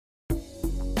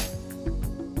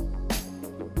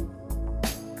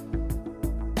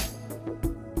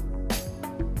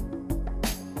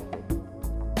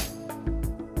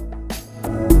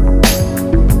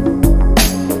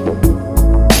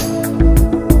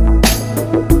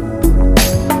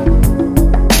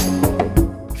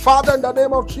Father, in the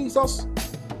name of Jesus,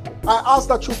 I ask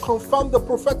that you confirm the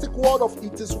prophetic word of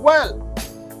it is well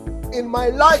in my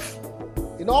life,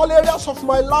 in all areas of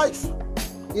my life,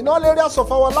 in all areas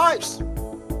of our lives,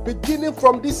 beginning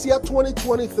from this year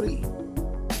 2023,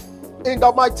 in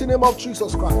the mighty name of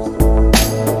Jesus Christ.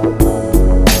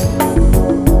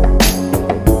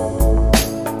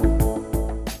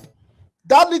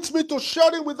 That leads me to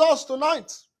sharing with us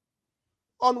tonight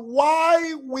on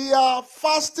why we are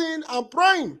fasting and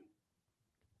praying.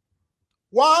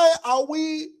 Why are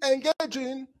we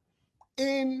engaging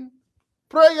in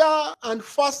prayer and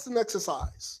fasting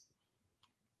exercise?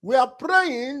 We are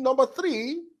praying, number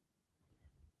 3,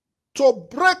 to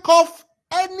break off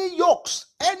any yokes,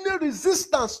 any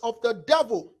resistance of the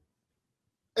devil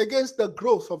against the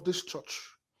growth of this church.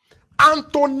 And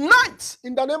tonight,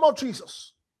 in the name of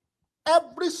Jesus,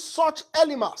 every such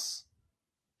element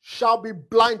shall be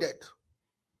blinded,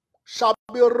 shall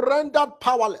be rendered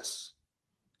powerless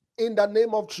in the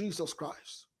name of Jesus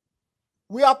Christ.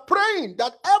 We are praying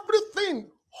that everything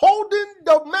holding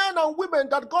the men and women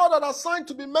that God had assigned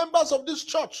to be members of this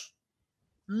church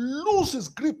lose his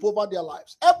grip over their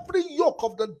lives. Every yoke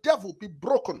of the devil be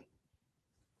broken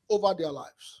over their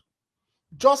lives.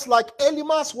 Just like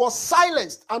Elimas was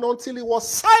silenced, and until he was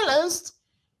silenced,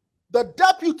 the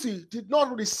deputy did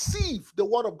not receive the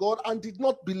word of God and did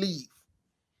not believe.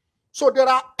 So there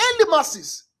are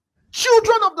Elimases,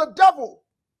 children of the devil,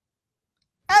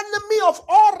 enemy of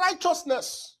all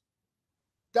righteousness,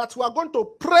 that we are going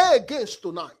to pray against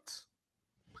tonight.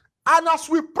 And as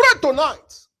we pray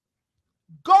tonight,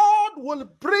 God will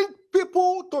bring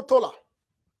people to THOLA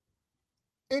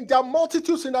in their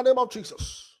multitudes in the name of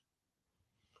Jesus.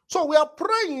 So we are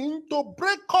praying to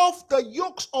break off the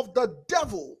yokes of the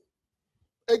devil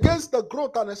against the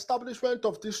growth and establishment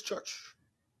of this church.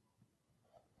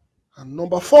 And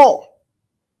number 4,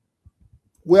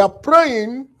 we are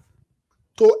praying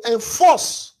to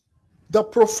enforce the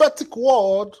prophetic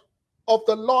word of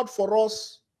the Lord for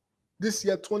us this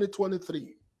year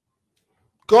 2023.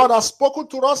 God has spoken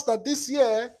to us that this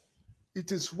year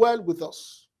it is well with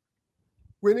us.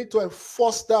 We need to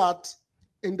enforce that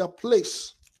in the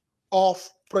place of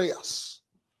prayers.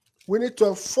 We need to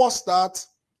enforce that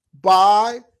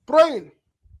by praying.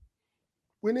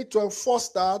 We need to enforce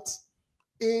that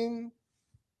in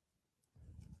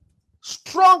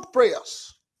strong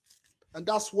prayers. And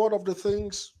that's one of the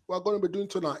things we're going to be doing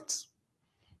tonight.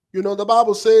 You know, the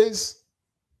Bible says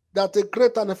that a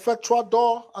great and effectual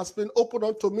door has been opened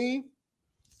unto me,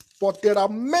 but there are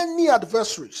many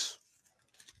adversaries.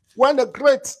 When a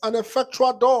great and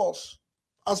effectual doors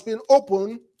has been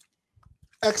opened,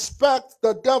 expect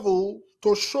the devil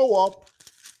to show up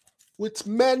with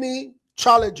many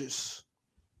challenges.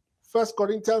 1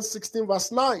 Corinthians 16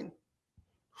 verse 9,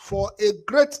 for a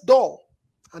great door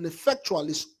and effectual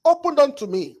is opened unto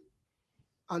me,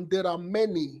 and there are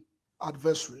many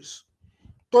adversaries.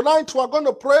 Tonight we are going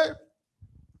to pray,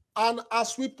 and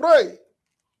as we pray,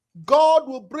 God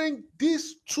will bring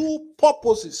these 2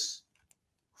 purposes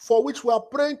for which we are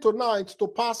praying tonight to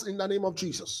pass in the name of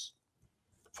Jesus.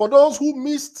 For those who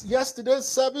missed yesterday's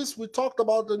service, we talked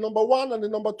about the number 1 and the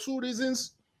number 2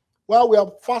 reasons why we are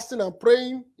fasting and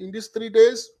praying in these 3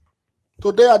 days.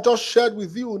 Today I just shared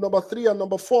with you number 3 and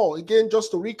number 4. Again,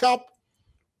 just to recap,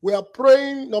 we are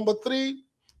praying number 3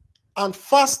 and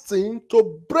fasting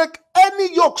to break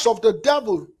any yokes of the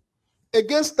devil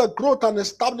against the growth and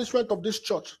establishment of this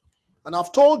church. And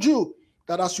I've told you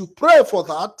that as you pray for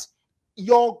that,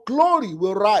 your glory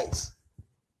will rise.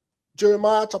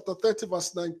 Jeremiah chapter 30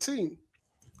 verse 19.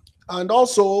 And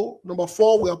also, number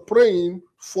 4, we are praying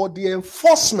for the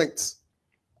enforcement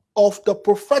of the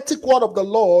prophetic word of the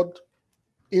Lord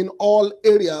in all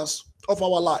areas of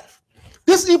our life.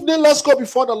 This evening, let's go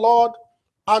before the Lord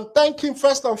and thank him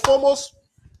first and foremost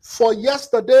for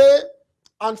yesterday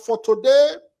and for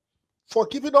today, for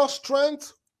giving us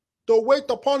strength to wait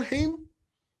upon him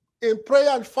in prayer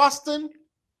and fasting,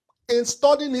 in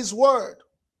studying his word.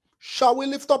 Shall we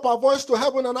lift up our voice to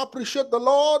heaven and appreciate the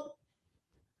Lord?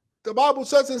 The Bible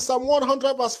says in Psalm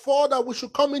 100 verse 4 that we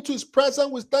should come into his presence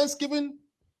with thanksgiving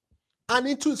and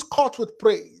into his court with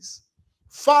praise.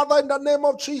 Father, in the name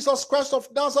of Jesus Christ of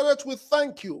Nazareth, we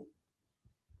thank you.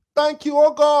 Thank you,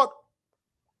 oh God,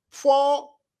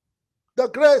 for the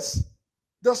grace,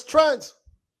 the strength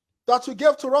that you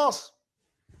gave to us,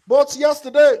 both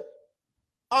yesterday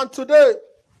and today,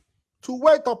 to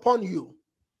wait upon you,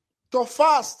 to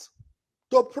fast,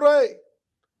 to pray,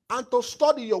 and to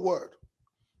study your word.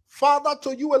 Father,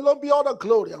 to you alone be all the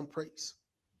glory and praise.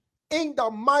 In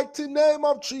the mighty name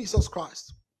of Jesus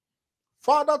Christ.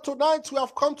 Father, tonight we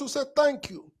have come to say thank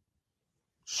you.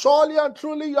 Surely and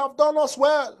truly you have done us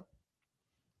well.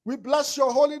 We bless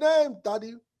your holy name,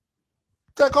 Daddy.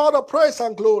 Take all the praise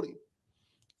and glory.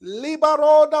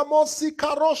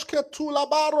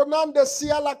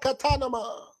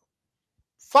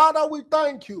 Father, we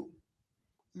thank you.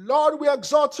 Lord, we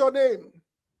exalt your name.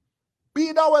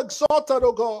 Be thou exalted,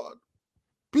 O God.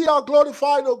 Be thou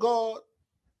glorified, O God.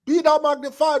 Be thou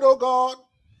magnified, O God.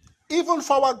 Even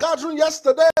for our gathering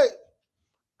yesterday,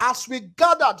 as we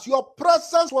gathered, your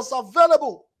presence was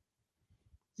available.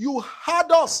 You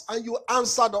heard us and you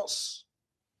answered us.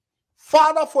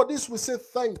 Father, for this we say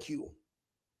thank you.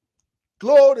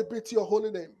 Glory be to your holy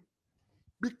name.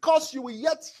 Because you will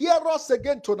yet hear us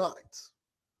again tonight.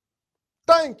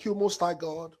 Thank you, Most High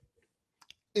God.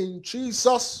 In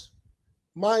Jesus'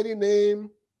 mighty name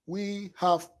we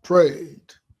have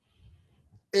prayed.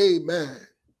 Amen.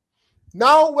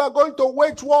 Now we are going to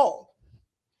wage war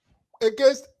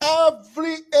against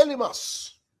every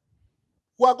enemies.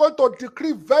 We are going to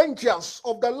decree vengeance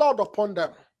of the Lord upon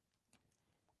them.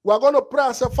 We are going to pray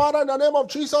and say, Father, in the name of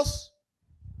Jesus,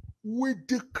 we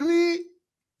decree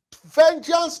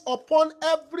vengeance upon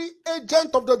every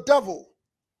agent of the devil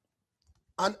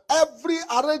and every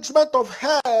arrangement of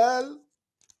hell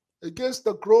against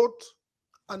the growth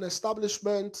and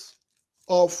establishment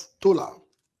of THOLA.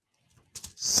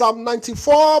 Psalm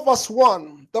 94 verse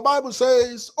 1, the Bible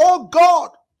says, O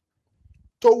God,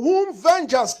 to whom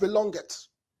vengeance belongeth,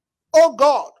 O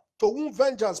God, to whom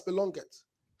vengeance belongeth,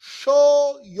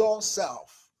 show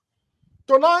yourself.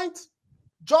 Tonight,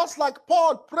 just like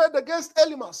Paul prayed against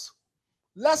Elimas,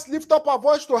 let's lift up our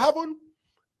voice to heaven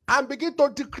and begin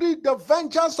to decree the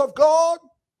vengeance of God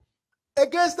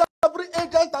against every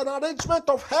agent and arrangement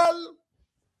of hell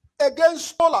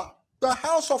against THOLA, the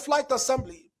House of Light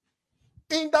Assembly.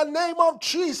 In the name of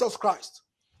Jesus Christ,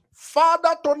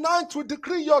 Father, tonight we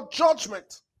decree your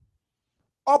judgment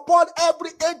upon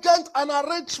every agent and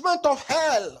arrangement of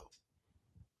hell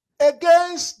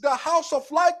against the House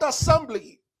of Light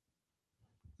Assembly.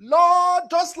 Lord,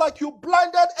 just like you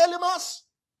blinded Elimas,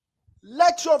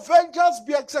 let your vengeance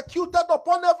be executed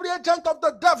upon every agent of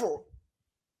the devil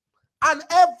and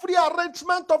every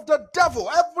arrangement of the devil,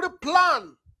 every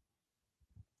plan,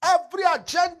 every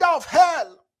agenda of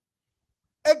hell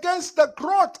against the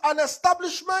growth and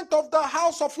establishment of the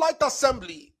House of Light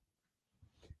Assembly.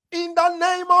 In the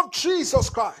name of Jesus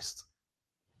Christ.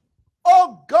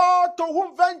 O God, to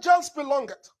whom vengeance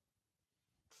belongeth.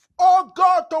 O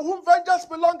God, to whom vengeance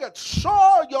belongeth,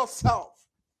 show yourself.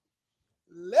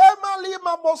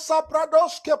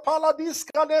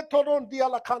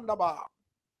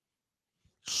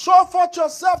 Show forth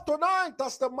yourself tonight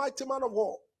as the mighty man of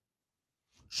war.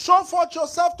 Show forth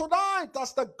yourself tonight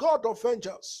as the God of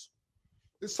vengeance.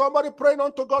 Is somebody praying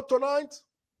unto God tonight?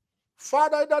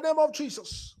 Father, in the name of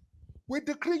Jesus, we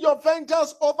decree your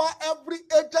vengeance over every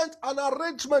agent and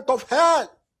arrangement of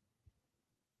hell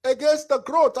against the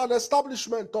growth and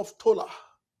establishment of THOLA.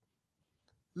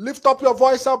 Lift up your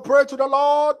voice and pray to the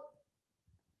Lord.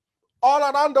 All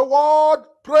around the world,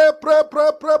 pray, pray,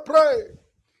 pray, pray, pray.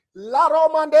 La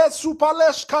romande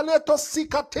supalesh kaneto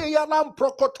sikateya lam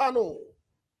prokotano.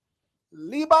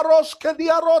 Libaros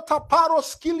kediaro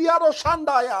taparos kiliaro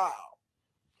shandaya.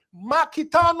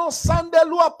 Makitano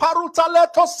sandelua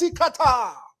parutaleto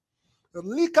sikata.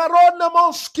 Likarone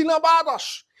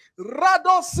monskinabadas.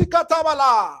 Rado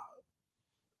sikatabala.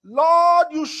 Lord,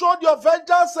 you showed your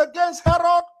vengeance against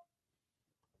Herod,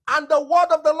 and the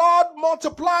word of the Lord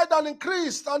multiplied and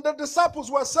increased, and the disciples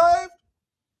were saved.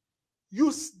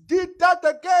 You did that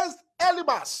against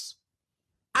Elimas,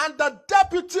 and the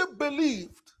deputy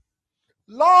believed.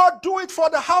 Lord, do it for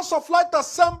the House of Light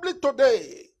Assembly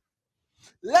today.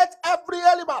 Let every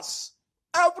Elimas,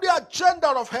 every agenda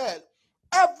of hell,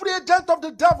 every agent of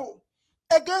the devil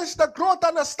against the growth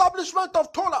and establishment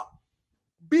of THOLA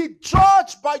be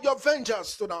judged by your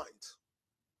vengeance tonight.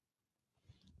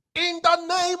 In the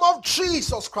name of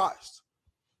Jesus Christ.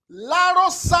 Laro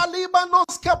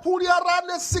salibanos kapuria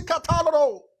rane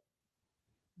sikatalo.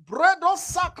 Bredo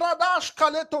sakradash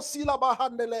kaleto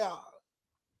silabahandelea.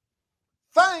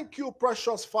 Thank you,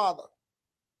 precious Father,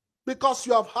 because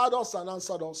you have heard us and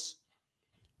answered us.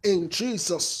 In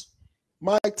Jesus'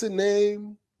 mighty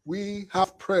name we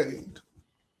have prayed.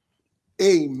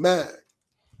 Amen.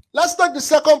 Let's take the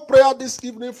second prayer this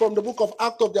evening from the book of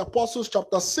Acts of the Apostles,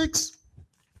 chapter 6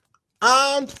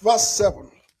 and verse 7.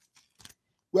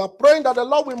 We are praying that the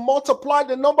Lord will multiply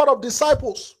the number of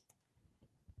disciples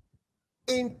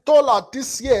in THOLA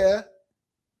this year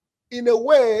in a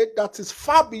way that is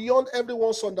far beyond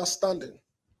everyone's understanding.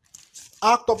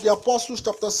 Acts of the Apostles,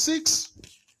 chapter 6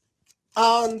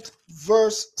 and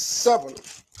verse 7.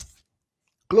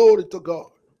 Glory to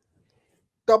God.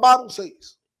 The Bible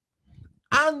says,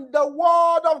 and the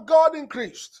word of God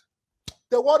increased.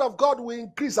 The word of God will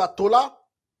increase at THOLA.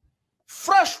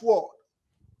 Fresh word.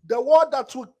 The word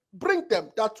that will bring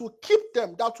them, that will keep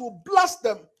them, that will bless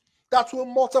them, that will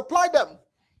multiply them,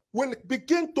 will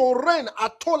begin to reign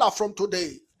at THOLA from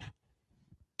today.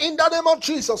 In the name of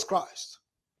Jesus Christ.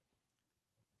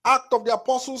 Act of the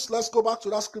Apostles, let's go back to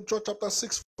that scripture, chapter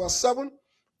 6, verse 7.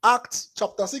 Acts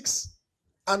chapter 6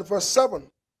 and verse 7.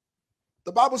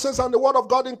 The Bible says, and the word of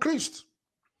God increased,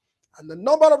 and the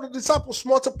number of the disciples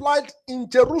multiplied in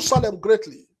Jerusalem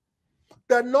greatly.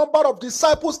 The number of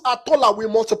disciples at THOLA will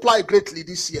multiply greatly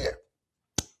this year.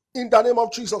 In the name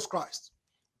of Jesus Christ.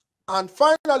 And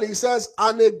finally, he says,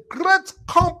 and a great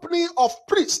company of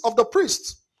priests, of the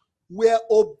priests, were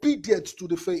obedient to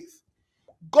the faith.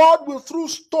 God will, through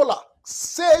THOLA,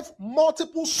 save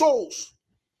multiple souls,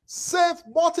 save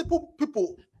multiple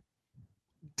people,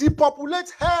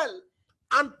 depopulate hell,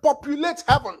 and populate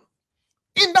heaven.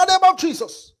 In the name of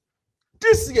Jesus.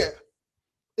 This year,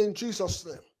 in Jesus'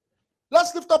 name.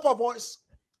 Let's lift up our voice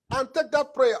and take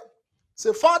that prayer.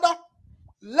 Say, Father,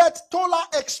 let THOLA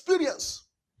experience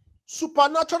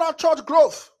supernatural church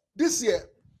growth this year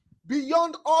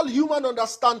beyond all human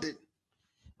understanding.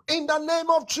 In the name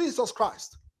of Jesus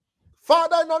Christ.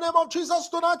 Father, in the name of Jesus,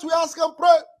 tonight we ask and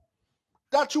pray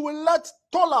that you will let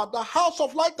THOLA, the House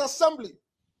of Light Assembly,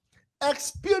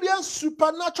 experience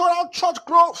supernatural church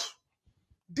growth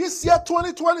this year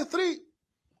 2023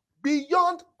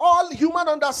 beyond all human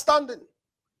understanding.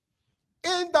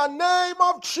 In the name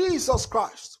of Jesus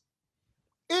Christ.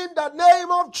 In the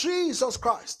name of Jesus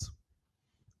Christ.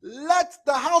 Let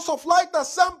the House of Light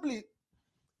Assembly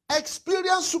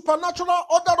experience supernatural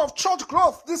order of church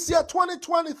growth this year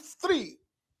 2023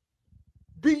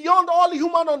 beyond all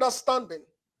human understanding.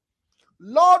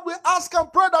 Lord, we ask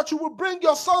and pray that you will bring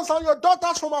your sons and your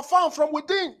daughters from afar and from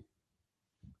within,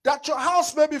 that your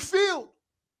house may be filled.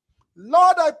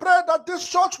 Lord, I pray that this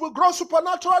church will grow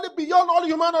supernaturally beyond all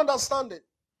human understanding.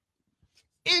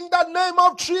 In the name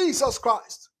of Jesus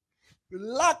Christ.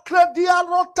 La credia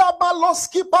rotaba los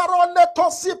kiparone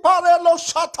tosiparelo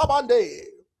shatabande.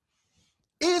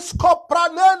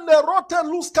 Iskopranene rote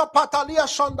luska patalia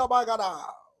shanda bagada.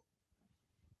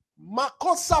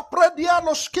 Makosa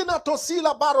prediano shkina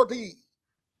tosila barodi.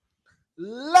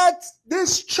 Let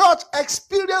this church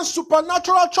experience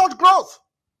supernatural church growth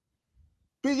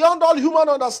beyond all human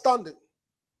understanding.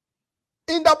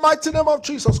 In the mighty name of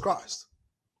Jesus Christ.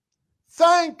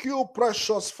 Thank you,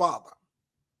 precious Father.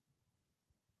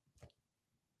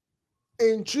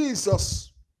 In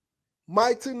Jesus'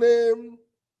 mighty name,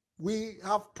 we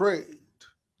have prayed.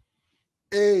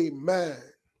 Amen.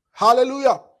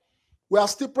 Hallelujah. We are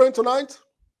still praying tonight.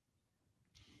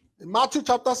 In Matthew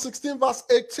chapter 16, verse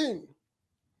 18,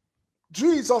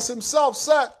 Jesus himself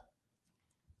said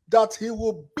that he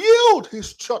will build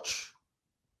his church,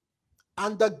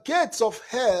 and the gates of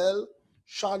hell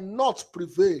shall not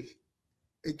prevail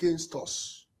against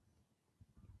us.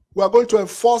 We are going to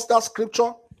enforce that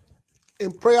scripture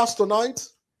in prayers tonight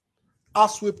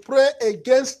as we pray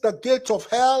against the gate of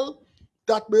hell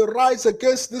that may rise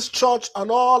against this church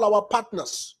and all our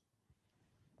partners.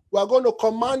 We are going to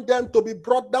command them to be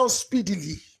brought down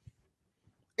speedily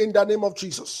in the name of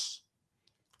Jesus.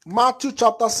 Matthew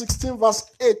chapter 16 verse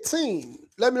 18.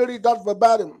 Let me read that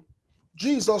verbatim.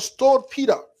 Jesus told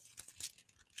Peter,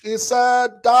 he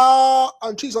said, thou,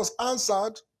 and Jesus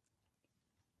answered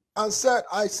and said,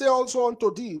 I say also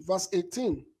unto thee, verse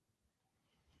 18,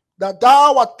 that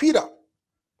thou art Peter,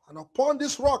 and upon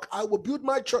this rock I will build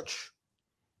my church,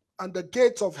 and the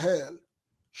gates of hell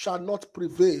shall not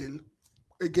prevail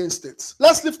against it.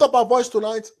 Let's lift up our voice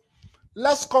tonight.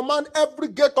 Let's command every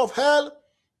gate of hell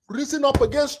risen up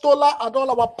against THOLA and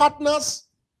all our partners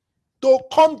to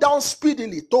come down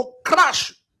speedily, to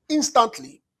crash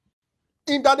instantly.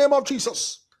 In the name of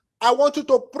Jesus, I want you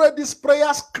to pray this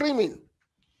prayer screaming,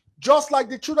 just like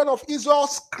the children of Israel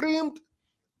screamed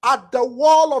at the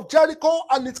wall of Jericho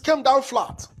and it came down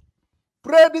flat.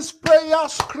 Pray this prayer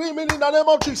screaming in the name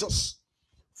of Jesus.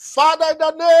 Father, in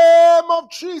the name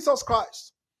of Jesus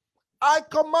Christ, I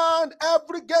command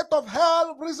every gate of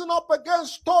hell risen up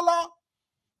against THOLA,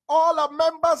 all our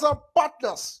members and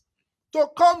partners, to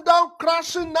come down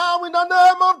crashing now in the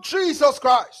name of Jesus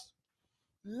Christ.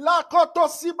 Lakoto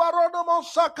sibaronomo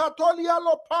sakatolia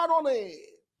lopanone.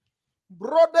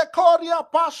 Brodekoria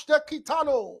pashte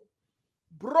kitano.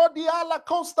 Brodiala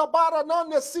costa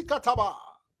baranane sikataba.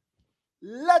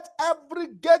 Let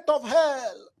every gate of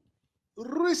hell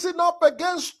risen up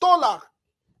against THOLA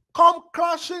come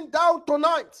crashing down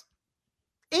tonight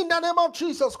in the name of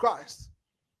Jesus Christ.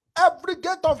 every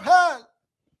gate of hell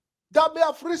that may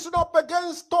have risen up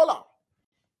against THOLA,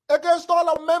 against all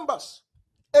our members,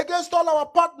 against all our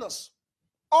partners,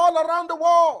 all around the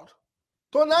world,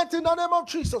 tonight in the name of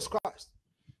Jesus Christ,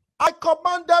 I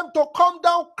command them to come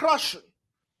down crashing.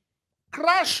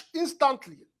 Crash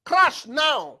instantly. Crash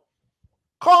now.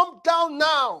 Come down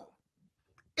now.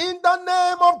 In the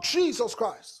name of Jesus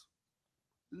Christ.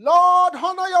 Lord,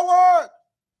 honor your word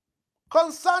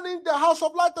concerning the House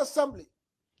of Light Assembly.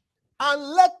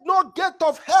 And let no gate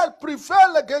of hell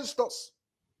prevail against us.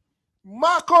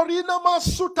 Makorina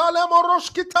masutale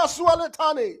moroshkita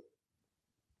sualetane.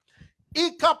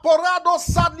 Ikaporado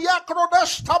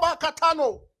sadiakrodesh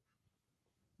tabakatano.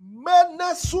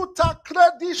 Menesuta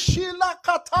kredishila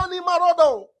katani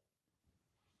marodo.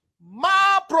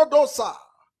 Ma prodosa.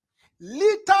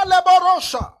 Lita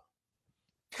leborosha.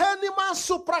 Kenima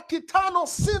suprakitano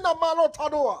sina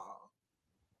malotanoa.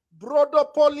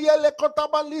 Brodo poliele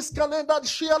kotabalis kanenda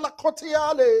shia la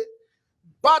kotiale.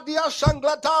 Badia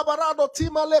shanglata barado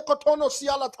timale kotono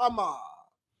siala tama.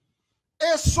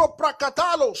 Eso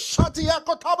prakatalo shatia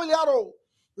kotabaliaro.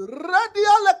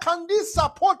 Radiale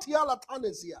kandisa potiala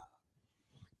tanesia.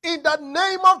 In the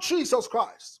name of Jesus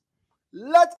Christ,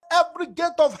 let every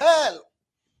gate of hell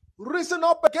risen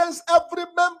up against every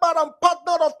member and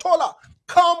partner of THOLA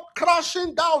come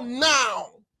crashing down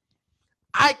now.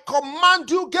 I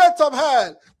command you, gates of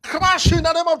hell, crash in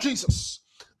the name of Jesus.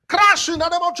 Crash in the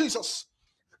name of Jesus.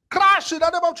 Crash in the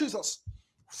name of Jesus.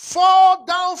 Fall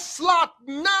down flat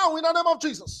now in the name of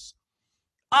Jesus.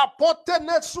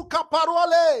 Apotenetsuka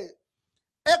paruale.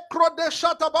 Ekrode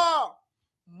shataba.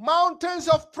 Mountains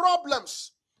of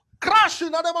problems, crash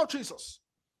in the name of Jesus.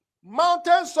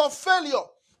 Mountains of failure,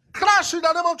 crash in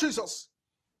the name of Jesus.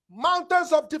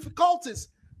 Mountains of difficulties,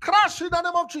 crash in the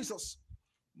name of Jesus.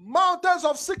 Mountains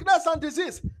of sickness and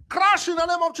disease, crash in the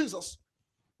name of Jesus.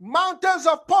 Mountains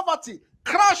of poverty,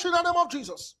 crash in the name of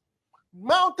Jesus.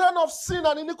 Mountain of sin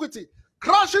and iniquity,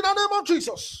 crash in the name of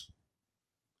Jesus.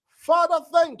 Father,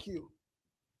 thank you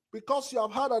because you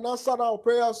have heard and answered our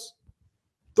prayers.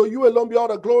 To you alone be all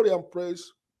the glory and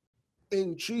praise.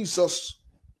 In Jesus'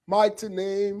 mighty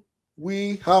name,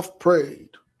 we have prayed.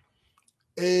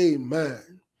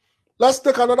 Amen. Let's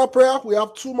take another prayer. We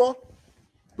have two more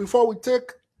before we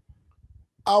take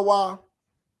our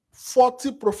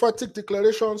 40 prophetic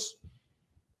declarations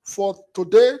for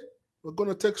today. We're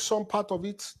going to take some part of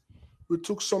it. We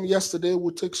took some yesterday.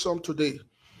 We'll take some today.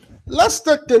 Let's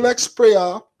take the next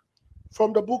prayer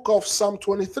from the book of Psalm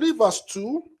 23, verse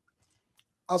 2.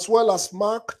 As well as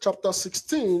Mark chapter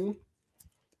 16,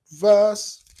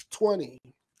 verse 20.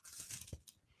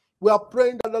 We are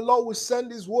praying that the Lord will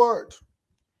send his word.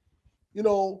 You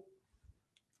know,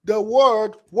 the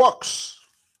word works.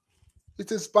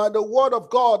 It is by the word of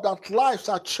God that lives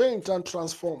are changed and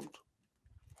transformed.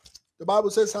 The Bible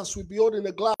says, as we behold in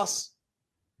a glass,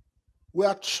 we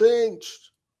are changed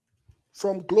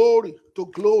from glory to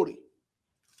glory,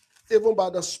 even by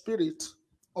the Spirit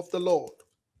of the Lord.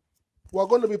 We're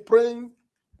going to be praying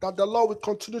that the Lord will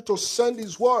continue to send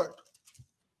his word,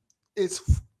 his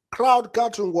crowd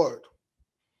gathering word,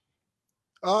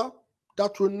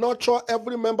 that will nurture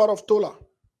every member of THOLA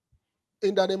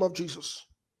in the name of Jesus.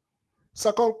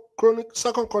 2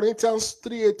 Corinthians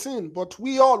 3:18, but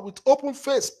we all with open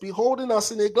face, beholding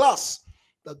us in a glass,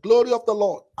 the glory of the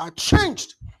Lord, are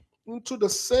changed into the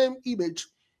same image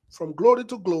from glory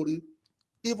to glory,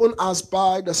 even as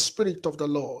by the Spirit of the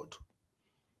Lord.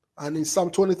 And in Psalm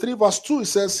 23, verse 2, it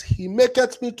says, he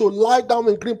maketh me to lie down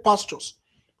in green pastures.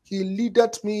 He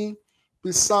leadeth me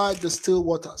beside the still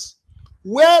waters.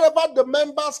 Wherever the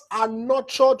members are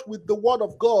nurtured with the word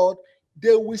of God,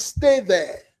 they will stay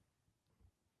there.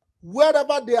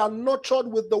 Wherever they are nurtured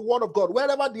with the word of God,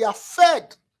 wherever they are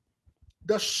fed,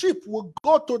 the sheep will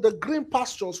go to the green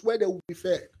pastures where they will be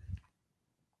fed.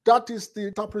 That is the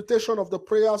interpretation of the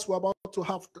prayers we're about to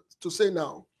have to say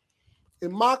now.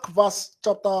 In Mark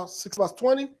chapter 6, verse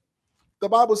 20, the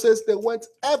Bible says they went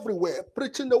everywhere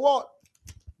preaching the word.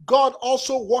 God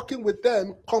also working with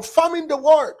them, confirming the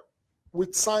word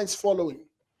with signs following.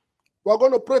 We're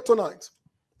going to pray tonight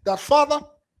that, Father,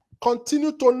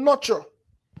 continue to nurture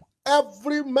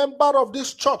every member of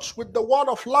this church with the word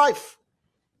of life,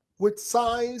 with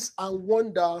signs and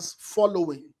wonders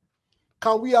following.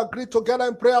 Can we agree together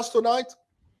in prayers tonight?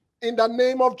 In the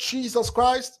name of Jesus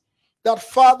Christ, that,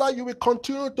 Father, you will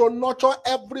continue to nurture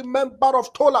every member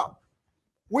of THOLA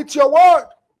with your word,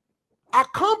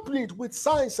 accompanied with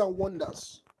signs and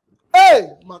wonders. Hey,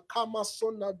 Makama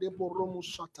Sona de Boromu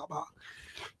Shataba.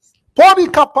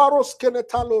 Podikaparos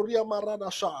Kenetaloria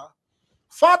Maradasha.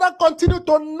 Father, continue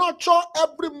to nurture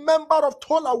every member of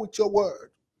THOLA with your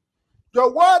word.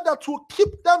 Your word that will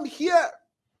keep them here.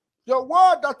 Your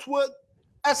word that will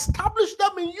establish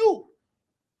them in you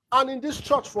and in this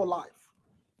church for life.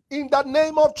 In the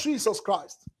name of Jesus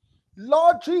Christ.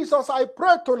 Lord Jesus, I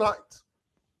pray tonight.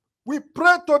 We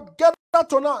pray together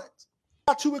tonight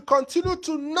that you will continue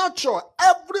to nurture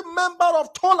every member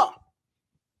of THOLA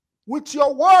with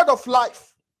your word of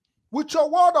life, with your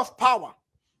word of power,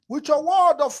 with your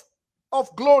word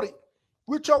of glory,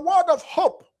 with your word of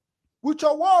hope, with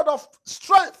your word of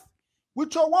strength,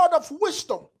 with your word of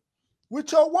wisdom,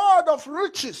 with your word of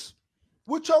riches,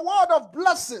 with your word of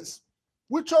blessings,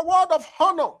 with your word of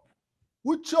honor,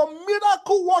 with your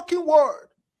miracle working word,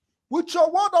 with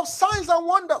your word of signs and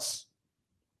wonders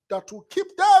that will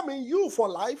keep them in you for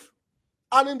life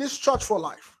and in this church for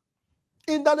life.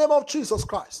 In the name of Jesus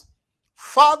Christ.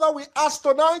 Father, we ask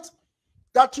tonight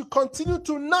that you continue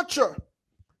to nurture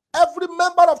every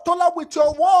member of THOLA with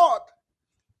your word,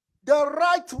 the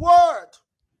right word,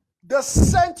 the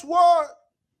sent word,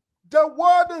 the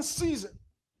word in season,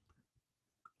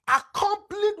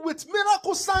 accompanied with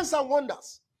miracle signs and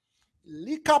wonders.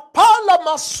 Likapala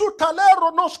masutale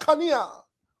ronoskania.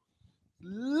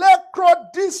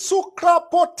 Lekro disukra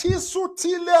potisu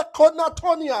tile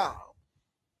konatonia.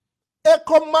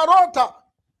 Ekomarota.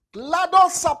 Glado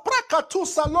sapraka tu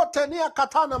salotenia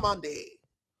katana mande.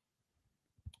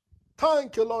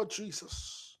 Thank you, Lord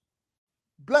Jesus.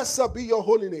 Blessed be your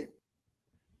holy name.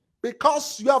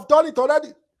 Because you have done it already.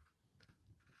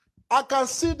 I can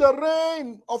see the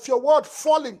rain of your word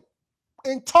falling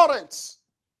in torrents.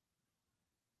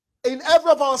 In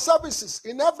every of our services,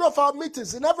 in every of our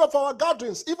meetings, in every of our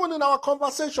gatherings, even in our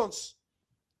conversations,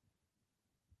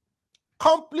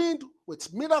 complete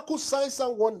with miracle signs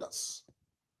and wonders.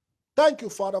 Thank you,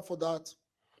 Father, for that.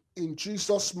 In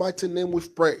Jesus' mighty name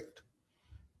we've prayed.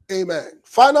 Amen.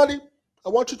 Finally, I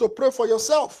want you to pray for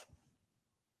yourself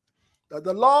that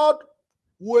the Lord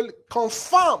will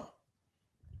confirm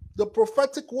the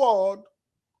prophetic word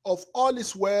of all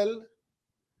is well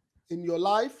in your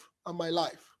life and my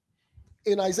life.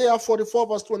 In Isaiah 44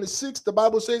 verse 26, the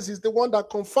Bible says he's the one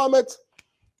that confirmeth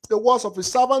the words of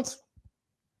his servant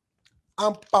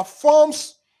and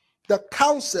performs the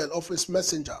counsel of his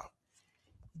messenger.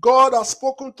 God has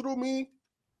spoken through me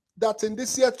that in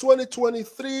this year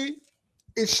 2023,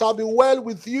 it shall be well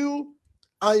with you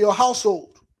and your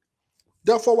household.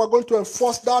 Therefore, we're going to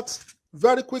enforce that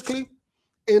very quickly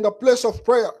in the place of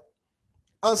prayer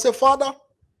and say, Father,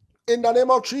 in the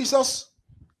name of Jesus,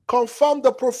 confirm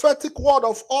the prophetic word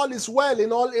of all is well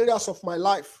in all areas of my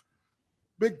life,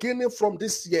 beginning from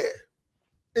this year,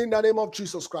 in the name of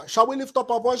Jesus Christ. Shall we lift up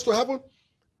our voice to heaven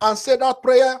and say that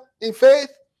prayer in faith?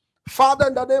 Father,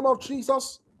 in the name of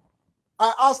Jesus,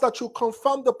 I ask that you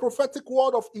confirm the prophetic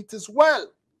word of it is well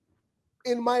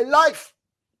in my life,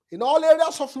 in all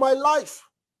areas of my life,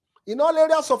 in all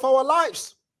areas of our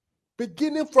lives,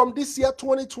 beginning from this year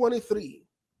 2023,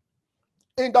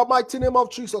 in the mighty name of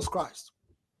Jesus Christ.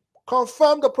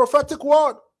 Confirm the prophetic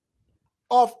word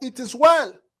of it is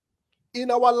well in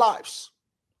our lives,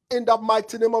 in the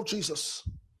mighty name of Jesus.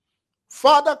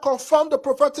 Father, confirm the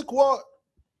prophetic word.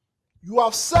 You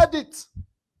have said it,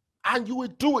 and you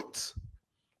will do it.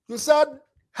 You said,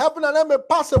 heaven and earth may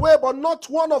pass away, but not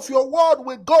one of your word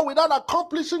will go without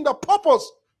accomplishing the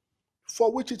purpose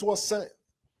for which it was sent.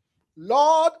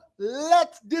 Lord,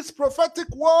 let this prophetic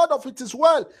word of it is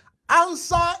well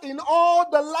answer in all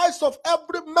the lives of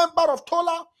every member of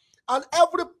THOLA and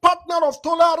every partner of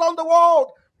THOLA around the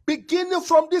world, beginning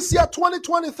from this year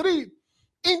 2023,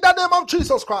 in the name of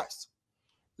Jesus Christ.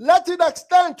 Let it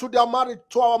extend to their marriage,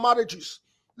 to our marriages.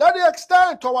 Let it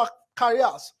extend to our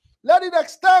careers. Let it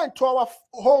extend to our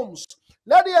homes.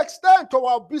 Let it extend to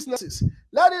our businesses.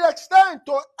 Let it extend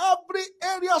to every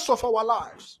areas of our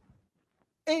lives.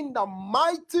 In the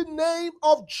mighty name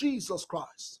of Jesus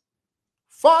Christ.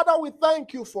 Father, we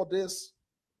thank you for this,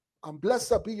 and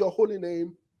blessed be your holy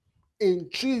name. In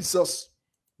Jesus'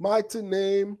 mighty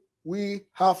name we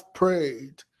have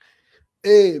prayed.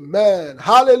 Amen.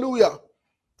 Hallelujah.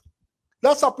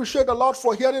 Let's appreciate the Lord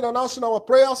for hearing and answering our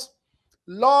prayers.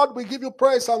 Lord, we give you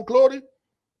praise and glory.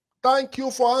 Thank you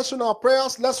for answering our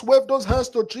prayers. Let's wave those hands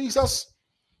to Jesus.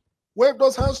 Wave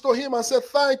those hands to him and say,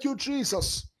 thank you,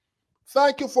 Jesus.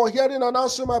 Thank you for hearing and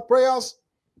answering my prayers.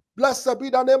 Blessed be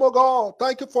the name of God.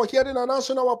 Thank you for hearing and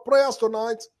answering our prayers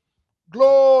tonight.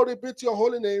 Glory be to your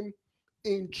holy name.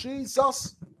 In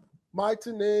Jesus'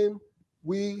 mighty name,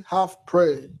 we have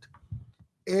prayed.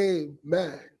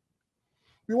 Amen.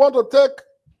 We want to take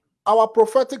our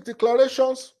prophetic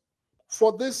declarations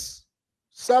for this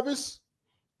service.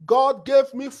 God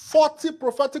gave me 40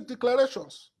 prophetic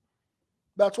declarations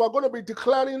that we're going to be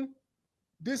declaring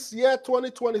this year,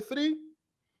 2023.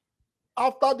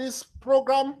 After this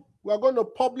program, we are going to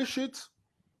publish it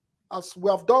as we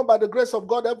have done by the grace of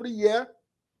God every year.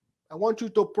 I want you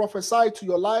to prophesy to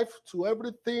your life, to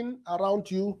everything around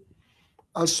you.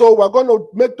 And so we're going to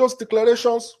make those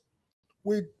declarations.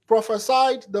 We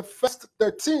prophesied the first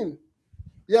 13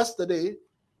 yesterday.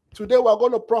 Today we're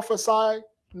going to prophesy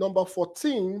number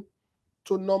 14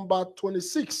 to number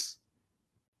 26.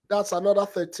 That's another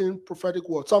 13 prophetic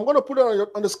words. So I'm going to put it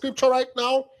on the scripture right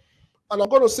now. And I'm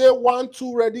going to say 1,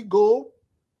 2, ready, go.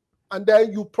 And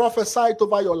then you prophesy it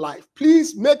over your life.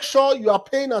 Please make sure you are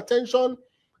paying attention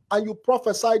and you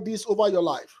prophesy this over your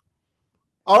life.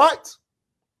 All right.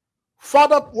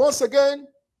 Father, once again,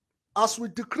 as we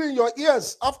decree in your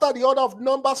ears, after the order of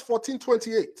Numbers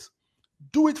 14:28,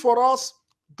 do it for us,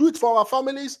 do it for our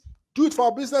families, do it for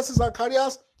our businesses and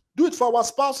careers, do it for our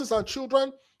spouses and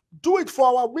children, do it for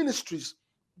our ministries,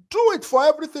 do it for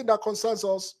everything that concerns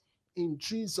us. In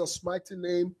Jesus' mighty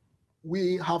name,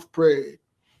 we have prayed.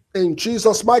 In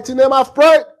Jesus' mighty name, I've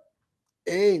prayed.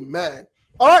 Amen.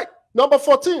 All right, number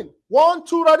 14. 1,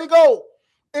 2, ready, go.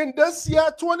 In this year,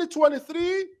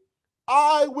 2023,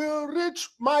 I will reach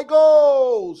my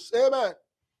goals. Amen.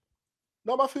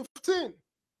 Number 15.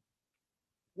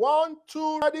 1,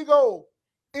 2, ready, go.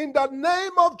 In the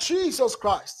name of Jesus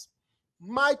Christ,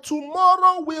 my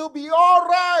tomorrow will be all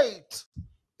right.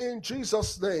 In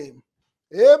Jesus' name.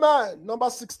 Amen. Number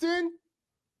 16.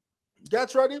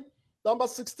 Get ready. Number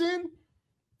 16.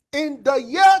 In the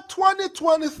year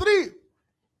 2023,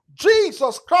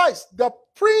 Jesus Christ, the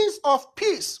Prince of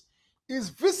Peace, is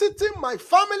visiting my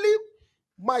family,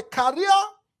 my career,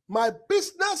 my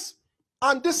business,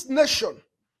 and this nation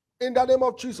in the name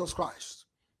of Jesus Christ.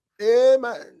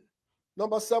 Amen.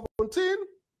 Number 17.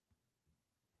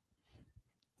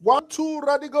 1, 2,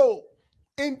 ready, go.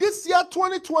 In this year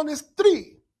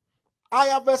 2023, I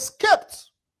have escaped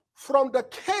from the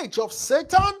cage of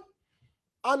Satan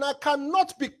and I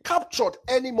cannot be captured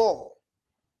anymore.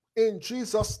 In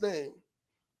Jesus' name.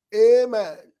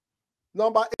 Amen.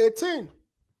 Number 18.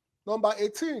 Number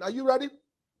 18. Are you ready?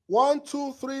 1,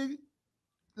 2, 3.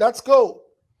 Let's go.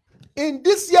 In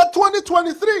this year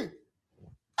 2023,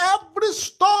 every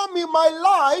storm in my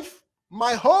life,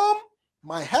 my home,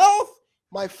 my health,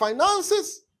 my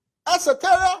finances,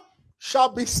 etc., shall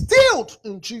be stilled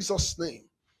in Jesus' name.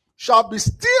 Shall be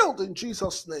stilled in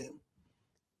Jesus' name.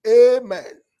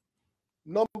 Amen.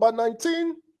 Number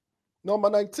 19. Number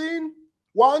 19.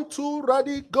 1, 2,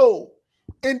 ready, go.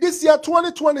 In this year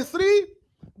 2023,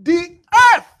 the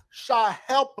earth shall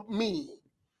help me.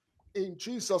 In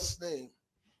Jesus' name.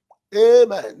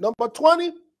 Amen. Number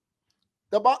 20.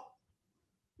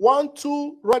 1,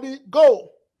 2, ready, go.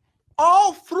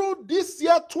 All through this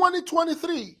year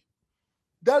 2023,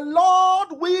 the Lord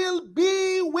will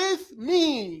be with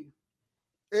me.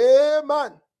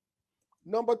 Amen.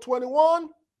 Number 21.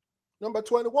 Number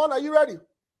 21, are you ready?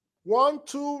 1,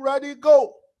 2, ready,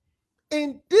 go.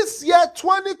 In this year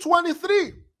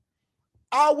 2023,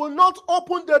 I will not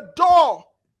open the door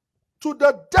to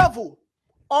the devil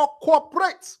or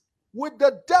cooperate with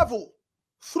the devil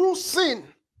through sin.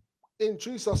 In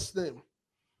Jesus' name.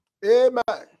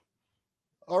 Amen.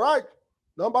 All right.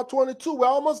 Number 22, we're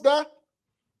almost there.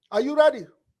 Are you ready?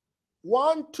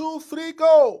 1, 2, 3,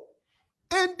 go.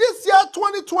 In this year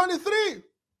 2023,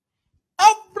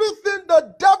 everything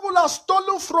the devil has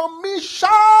stolen from me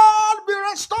shall be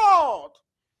restored.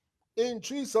 In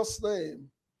Jesus'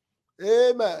 name.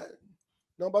 Amen.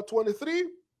 Number 23.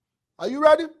 Are you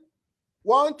ready?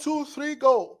 1, 2, 3,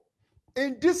 go.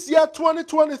 In this year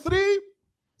 2023,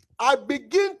 I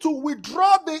begin to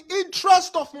withdraw the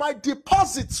interest of my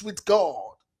deposits with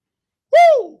God.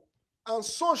 Woo! And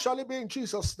so shall it be in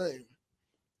Jesus' name.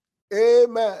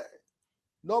 Amen.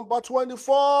 Number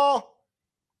 24.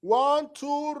 1,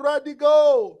 2, ready,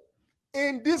 go.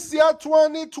 In this year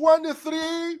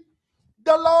 2023,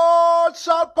 the Lord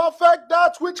shall perfect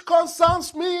that which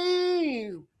concerns me.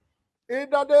 In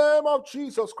the name of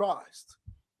Jesus Christ.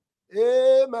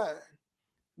 Amen.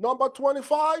 Number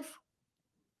 25.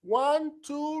 1,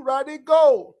 2, ready,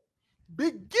 go.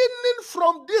 Beginning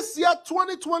from this year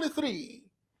 2023,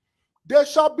 there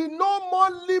shall be no more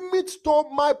limit to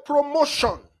my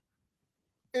promotion.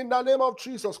 In the name of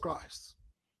Jesus Christ.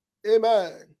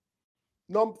 Amen.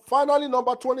 Finally,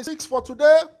 number 26 for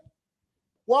today.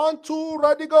 1, 2,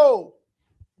 ready, go.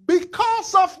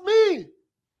 Because of me,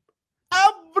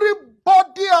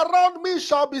 everybody around me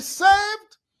shall be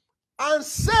saved and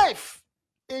safe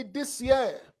in this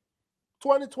year,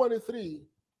 2023.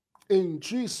 In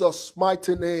Jesus'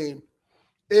 mighty name.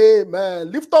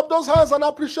 Amen. Lift up those hands and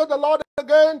appreciate the Lord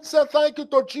again. Say thank you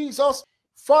to Jesus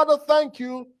Father, thank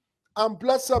you, and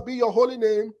blessed be your holy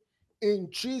name. In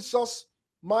Jesus'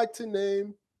 mighty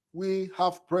name, we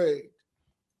have prayed.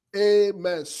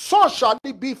 Amen. So shall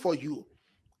it be for you.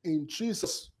 In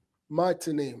Jesus'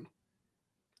 mighty name.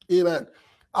 Amen.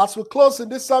 As we close in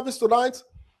this service tonight,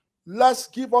 let's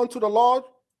give unto the Lord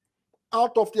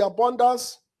out of the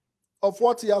abundance of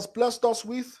what he has blessed us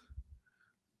with.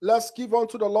 Let's give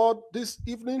unto the Lord this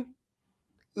evening.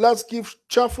 Let's give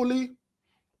cheerfully.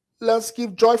 Let's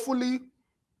give joyfully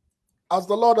as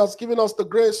the Lord has given us the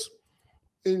grace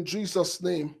in Jesus'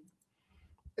 name.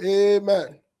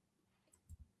 Amen.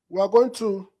 We are going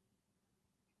to,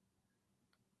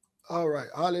 all right,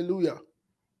 hallelujah.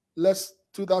 Let's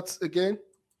do that again.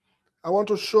 I want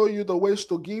to show you the ways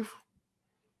to give.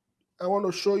 I want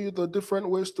to show you the different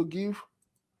ways to give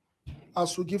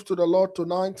as we give to the Lord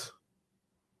tonight.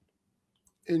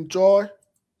 Enjoy.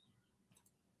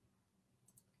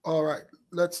 All right,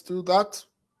 let's do that.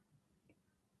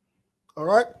 All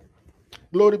right.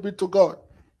 Glory be to God.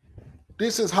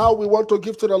 This is how we want to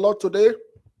give to the Lord today.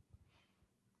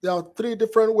 There are 3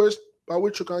 different ways by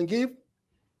which you can give.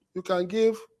 You can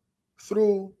give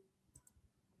through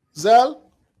Zelle,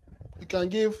 you can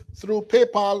give through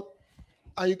PayPal,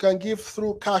 and you can give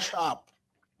through Cash App.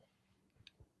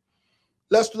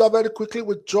 Let's do that very quickly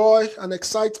with joy and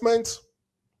excitement.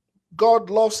 God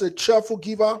loves a cheerful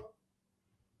giver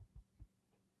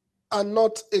and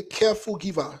not a careful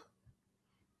giver.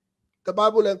 The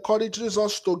Bible encourages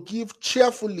us to give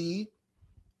cheerfully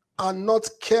and not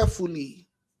carefully.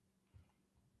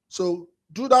 So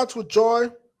do that with joy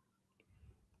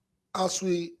as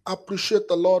we appreciate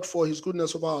the Lord for his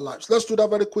goodness of our lives. Let's do that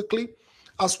very quickly.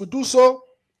 As we do so,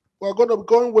 we're going to be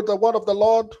going with the word of the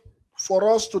Lord for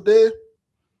us today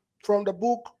from the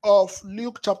book of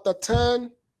Luke chapter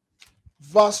 10,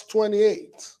 verse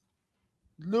 28.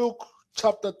 Luke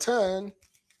chapter 10,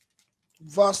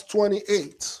 verse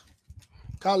 28.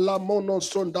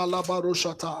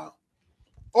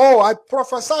 Oh, I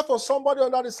prophesy for somebody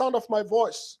under the sound of my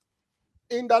voice.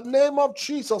 In the name of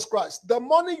Jesus Christ, the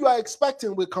money you are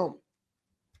expecting will come.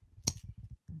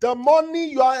 The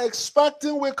money you are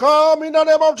expecting will come in the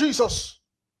name of Jesus.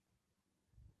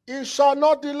 It shall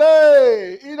not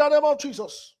delay in the name of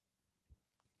Jesus.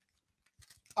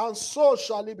 And so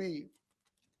shall it be.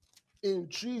 In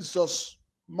Jesus'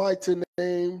 mighty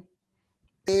name,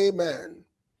 amen.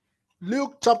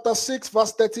 Luke chapter 6,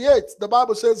 verse 38, the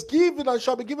Bible says, give it and it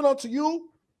shall be given unto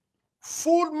you,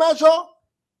 full measure,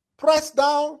 pressed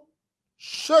down,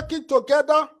 shaking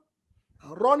together,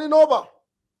 and running over,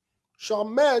 shall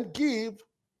men give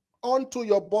unto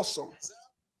your bosom.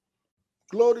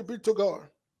 Glory be to God.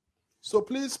 So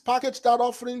please package that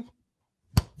offering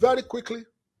very quickly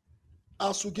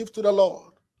as we give to the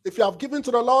Lord. If you have given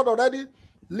to the Lord already,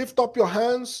 lift up your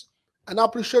hands and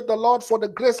appreciate the Lord for the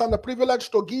grace and the privilege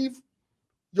to give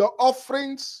your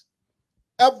offerings,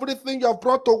 everything you have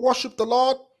brought to worship the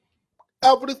Lord,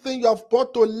 everything you have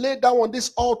brought to lay down on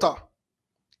this altar.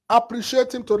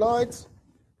 Appreciate him tonight.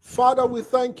 Father, we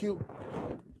thank you.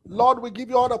 Lord, we give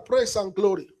you all the praise and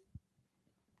glory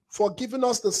for giving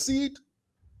us the seed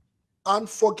and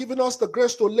for giving us the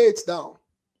grace to lay it down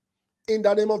in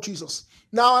the name of Jesus.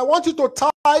 Now, I want you to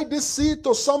tie this seed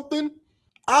to something.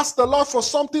 Ask the Lord for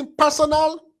something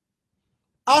personal.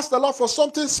 Ask the Lord for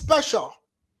something special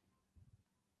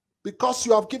because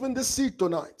you have given this seed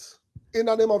tonight in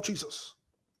the name of Jesus.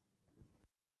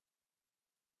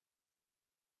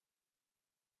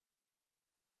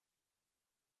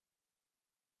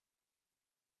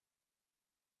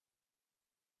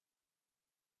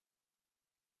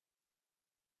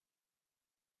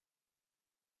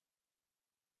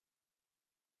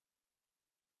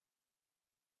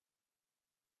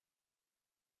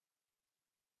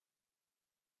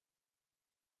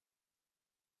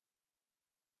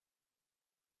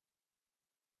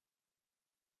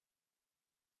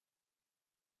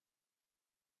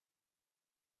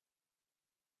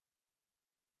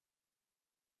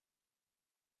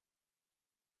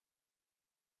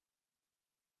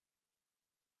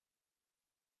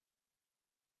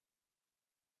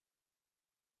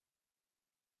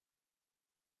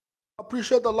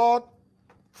 Appreciate the Lord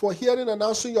for hearing and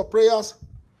answering your prayers.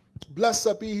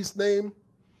 Blessed be his name.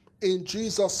 In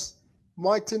Jesus'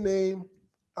 mighty name,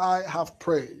 I have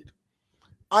prayed.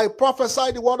 I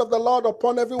prophesy the word of the Lord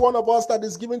upon every one of us that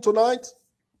is given tonight.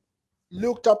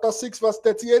 Luke chapter 6, verse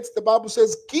 38, the Bible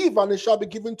says, give and it shall be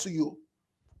given to you.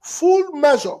 Full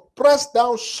measure, pressed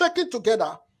down, shaken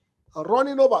together, and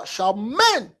running over, shall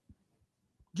men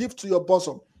give to your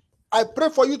bosom. I pray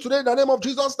for you today in the name of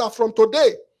Jesus that from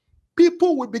today,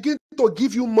 people will begin to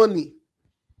give you money.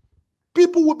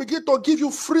 people will begin to give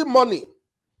you free money.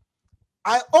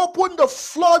 I open the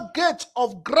floodgate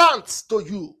of grants to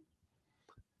you.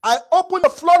 I open the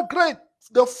floodgate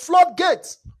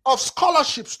of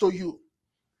scholarships to you.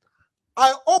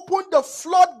 I open the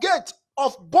floodgate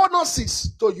of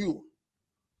bonuses to you.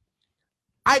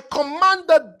 I command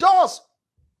the doors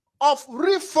of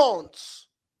refunds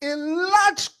in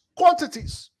large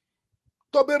quantities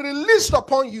to be released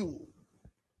upon you.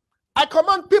 I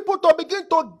command people to begin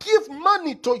to give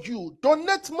money to you,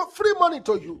 donate free money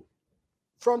to you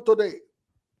from today,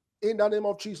 in the name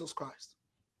of Jesus Christ.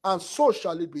 And so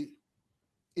shall it be.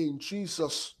 In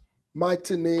Jesus'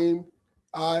 mighty name,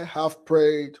 I have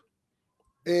prayed.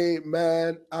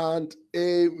 Amen and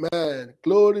amen.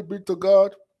 Glory be to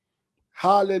God.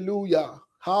 Hallelujah.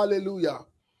 Hallelujah.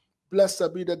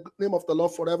 Blessed be the name of the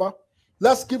Lord forever.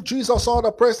 Let's give Jesus all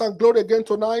the praise and glory again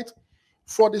tonight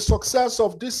for the success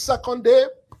of this second day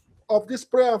of this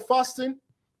prayer and fasting.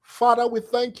 Father, we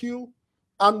thank you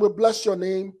and we bless your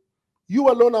name. You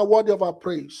alone are worthy of our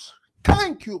praise.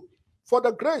 Thank you for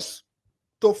the grace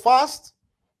to fast,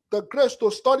 the grace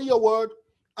to study your word,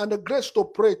 and the grace to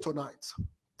pray tonight.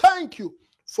 Thank you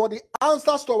for the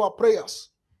answers to our prayers.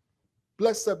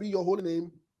 Blessed be your holy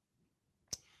name.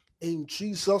 In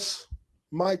Jesus'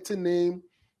 mighty name,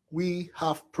 we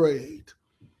have prayed.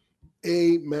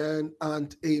 Amen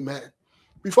and amen.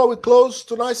 Before we close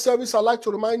tonight's service, I'd like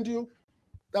to remind you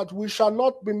that we shall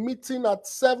not be meeting at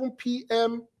 7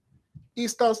 p.m.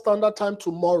 Eastern Standard Time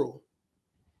tomorrow.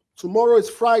 Tomorrow is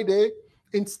Friday.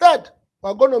 Instead,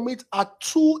 we're going to meet at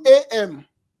 2 a.m.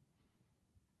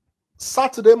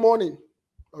 Saturday morning.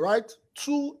 All right?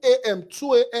 2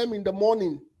 a.m. in the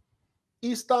morning,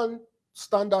 Eastern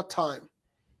Standard Time.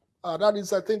 That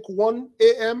is, I think, 1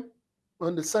 a.m.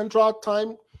 on the Central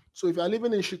Time. So if you're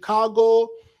living in Chicago,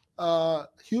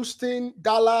 Houston,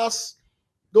 Dallas,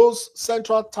 those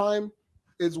Central Time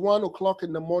is 1 o'clock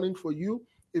in the morning for you.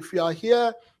 If you are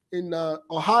here in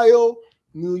Ohio,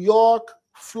 New York,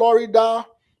 Florida,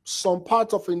 some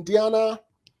parts of Indiana,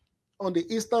 on the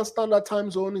Eastern Standard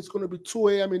Time zone, it's going to be 2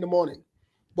 a.m. in the morning.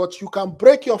 But you can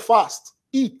break your fast,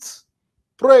 eat,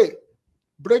 pray,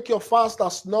 break your fast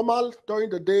as normal during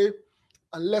the day,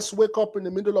 and let's wake up in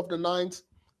the middle of the night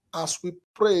as we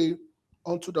pray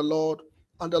unto the Lord,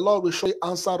 and the Lord will surely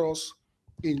answer us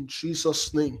in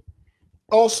Jesus' name.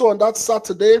 Also on that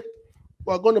Saturday,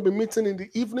 we're going to be meeting in the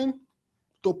evening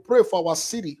to pray for our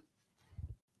city.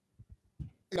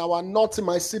 In our Not in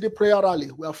My City prayer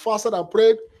rally, we have fasted and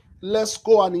prayed. Let's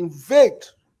go and invade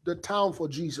the town for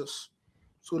Jesus.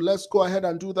 So let's go ahead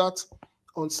and do that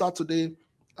on Saturday,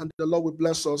 and the Lord will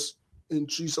bless us in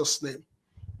Jesus' name.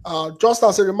 Just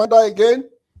as a reminder again,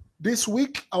 this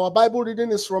week our Bible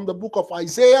reading is from the book of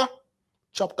Isaiah,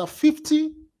 chapter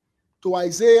 50 to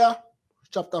Isaiah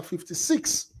chapter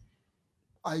 56.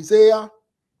 Isaiah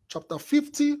chapter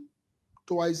 50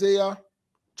 to Isaiah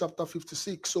chapter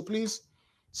 56. So please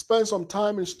spend some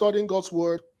time in studying God's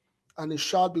word, and it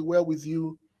shall be well with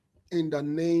you in the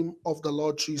name of the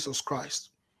Lord Jesus Christ.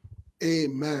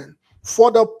 Amen.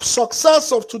 For the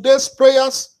success of today's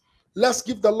prayers, let's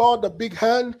give the Lord a big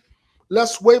hand.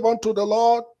 Let's wave unto the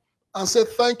Lord and say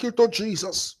thank you to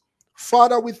Jesus.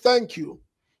 Father, we thank you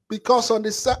because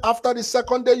after the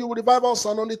second day you will revive us,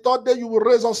 and on the third day you will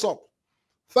raise us up.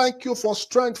 Thank you for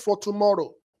strength for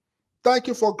tomorrow. Thank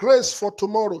you for grace for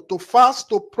tomorrow, to fast,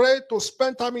 to pray, to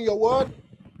spend time in your word,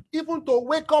 even to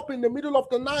wake up in the middle of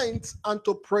the night and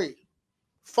to pray.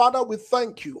 Father, we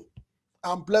thank you,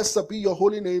 and blessed be your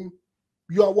holy name.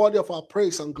 You are worthy of our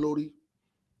praise and glory.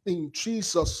 In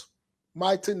Jesus'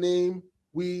 mighty name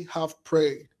we have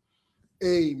prayed.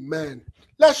 Amen.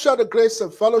 Let's share the grace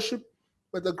and fellowship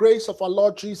with the grace of our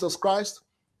Lord Jesus Christ,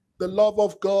 the love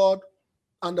of God,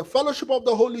 and the fellowship of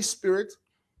the Holy Spirit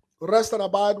rest and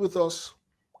abide with us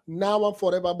now and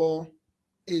forevermore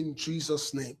in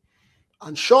Jesus' name.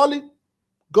 And surely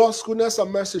God's goodness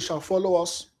and mercy shall follow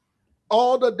us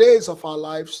all the days of our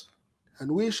lives,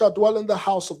 and we shall dwell in the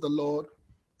house of the Lord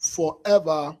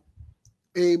forever.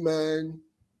 Amen.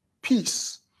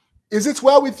 Peace. Is it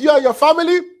well with you and your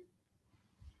family?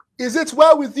 Is it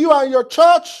well with you and your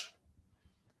church?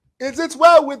 Is it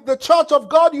well with the church of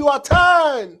God you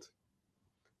attend?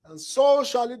 And so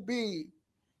shall it be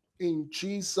in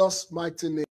Jesus'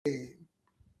 mighty name.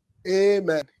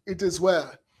 Amen. It is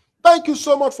well. Thank you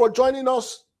so much for joining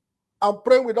us and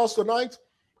praying with us tonight.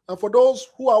 And for those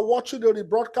who are watching the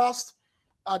rebroadcast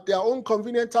at their own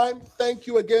convenient time, thank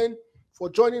you again for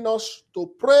joining us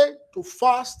to pray, to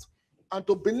fast, and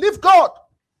to believe God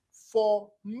for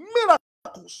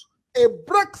miracles, a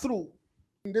breakthrough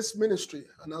in this ministry.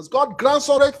 And as God grants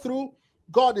a breakthrough,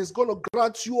 God is going to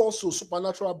grant you also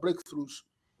supernatural breakthroughs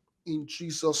in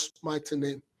Jesus' mighty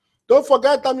name. Don't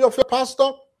forget, I'm your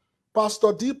pastor,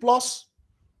 Pastor D+,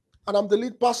 and I'm the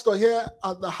lead pastor here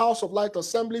at the House of Light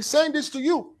Assembly, saying this to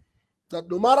you, that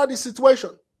no matter the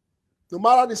situation, no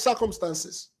matter the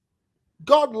circumstances,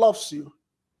 God loves you.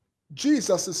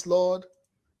 Jesus is Lord,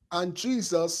 and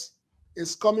Jesus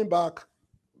is coming back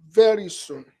very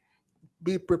soon.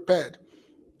 Be prepared.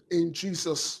 In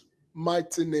Jesus'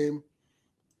 mighty name,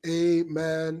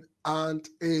 amen and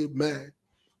amen.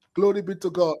 Glory be to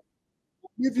God. I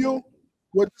leave you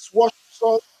with this worship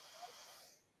song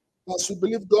as we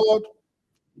believe God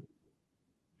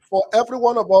for every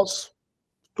one of us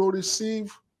to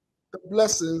receive the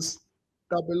blessings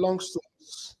that belongs to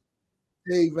us.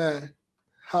 Amen.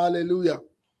 Hallelujah.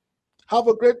 Have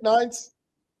a great night.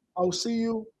 I'll see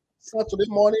you Saturday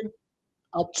morning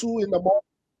at 2 in the morning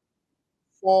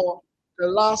for the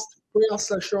last prayer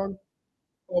session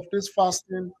of this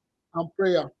fasting and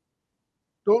prayer.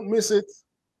 Don't miss it.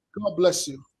 God bless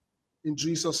you. In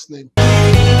Jesus' name.